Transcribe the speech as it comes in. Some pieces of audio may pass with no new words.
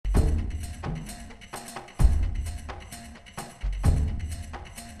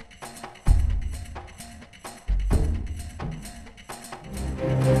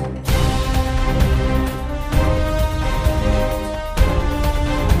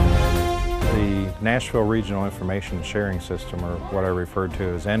Nashville Regional Information Sharing System, or what I refer to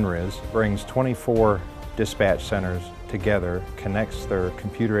as NRIS, brings 24 dispatch centers together, connects their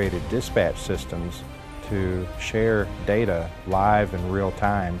computer-aided dispatch systems to share data live in real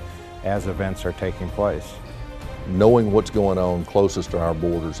time as events are taking place. Knowing what's going on closest to our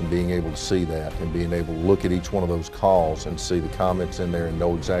borders and being able to see that and being able to look at each one of those calls and see the comments in there and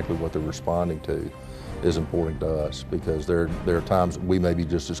know exactly what they're responding to is important to us, because there are times we may be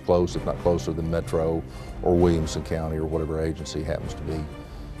just as close, if not closer, than Metro or Williamson County or whatever agency happens to be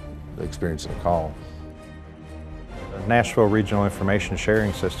experiencing a call. The Nashville Regional Information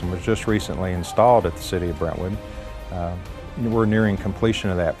Sharing System was just recently installed at the City of Brentwood. We're nearing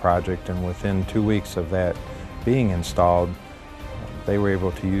completion of that project, and within 2 weeks of that being installed, they were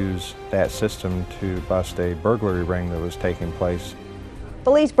able to use that system to bust a burglary ring that was taking place.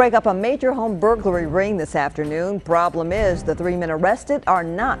 Police break up a major home burglary ring this afternoon. Problem is, the 3 men arrested are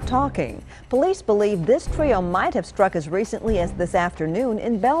not talking. Police believe this trio might have struck as recently as this afternoon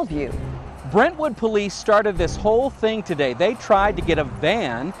in Bellevue. Brentwood police started this whole thing today. They tried to get a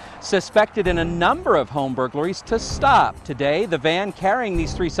van suspected in a number of home burglaries to stop. Today, the van carrying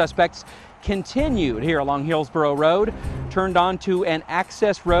these 3 suspects continued here along Hillsborough Road, turned onto an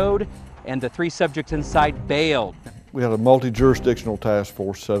access road, and the 3 subjects inside bailed. We had a multi-jurisdictional task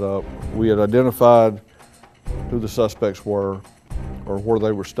force set up. We had identified who the suspects were or where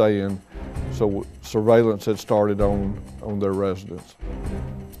they were staying, so surveillance had started on their residence.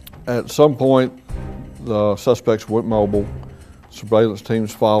 At some point, the suspects went mobile. Surveillance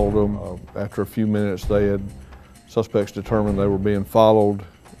teams followed them. After a few minutes, suspects determined they were being followed,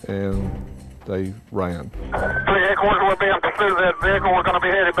 and they ran. 3 headquarters will be in pursuit of that vehicle. We're going to be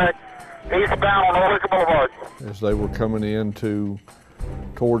headed back eastbound on Olyka Boulevard. As they were coming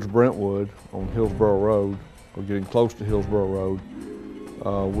towards Brentwood on Hillsborough Road, or getting close to Hillsborough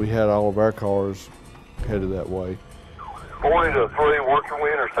Road, we had all of our cars headed that way. 40 to 3, working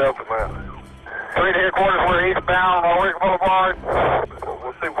we intercept them at. 3 headquarters, we're eastbound on Olyka Boulevard.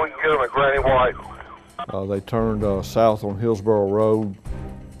 We'll see if we can get them at Granny White. They turned south on Hillsborough Road.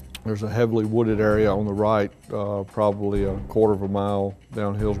 There's a heavily wooded area on the right, probably a quarter of a mile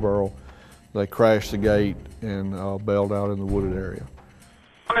down Hillsborough. They crashed the gate and bailed out in the wooded area.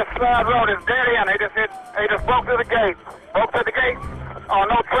 On this side road is dead end. They just broke through the gate. Broke through the gate on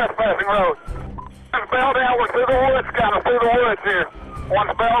no trespassing road. One's bailed out. We're through the woods, kind of through the woods here.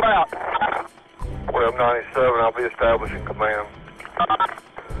 One's bailed out. Well, 97, I'll be establishing command.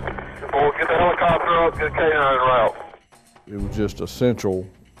 We'll get the helicopter up, get a K9 route. It was just essential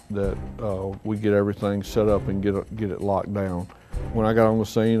that we get everything set up and get it locked down. When I got on the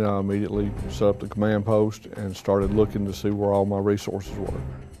scene, I immediately set up the command post and started looking to see where all my resources were.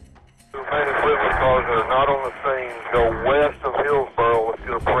 The remaining equipment cars that are not on the scene go west of Hillsborough. Let's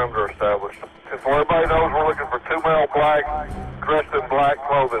get a perimeter established. If everybody knows, we're looking for 2 male black, dressed in black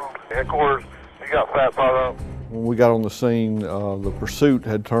clothing. Headquarters, you got Fat Pot up. When we got on the scene, the pursuit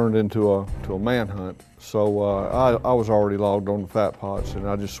had turned into a manhunt. So I was already logged on the Fat Pots, and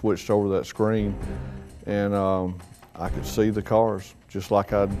I just switched over to that screen, and I could see the cars just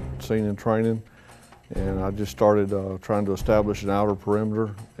like I'd seen in training. And I just started trying to establish an outer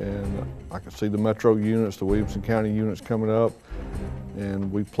perimeter, and I could see the Metro units, the Williamson County units coming up, and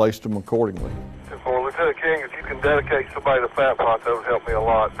we placed them accordingly. For Lieutenant King, if you can dedicate somebody to Fat Pot, that would help me a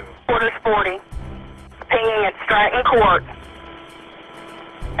lot. Quarter 40. Pinging at Stratton Court.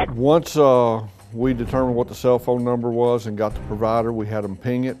 Once we determined what the cell phone number was and got the provider, we had them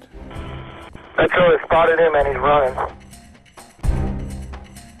ping it. Metro has spotted him and he's running.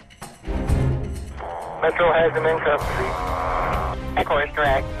 Metro has him in custody. Headquarters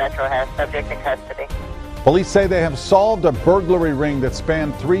direct. Metro has subject in custody. Police say they have solved a burglary ring that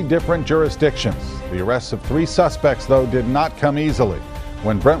spanned 3 different jurisdictions. The arrests of 3 suspects, though, did not come easily.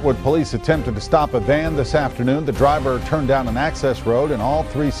 When Brentwood police attempted to stop a van this afternoon, the driver turned down an access road and all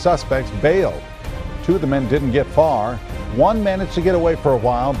 3 suspects bailed. 2 of the men didn't get far. 1 managed to get away for a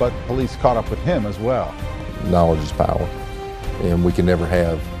while, but police caught up with him as well. Knowledge is power, and we can never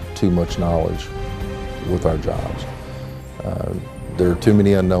have too much knowledge with our jobs. There are too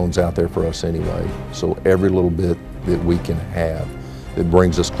many unknowns out there for us anyway, so every little bit that we can have that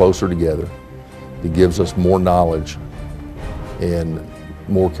brings us closer together, that gives us more knowledge and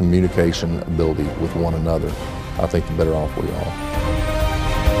more communication ability with one another, I think the better off we are.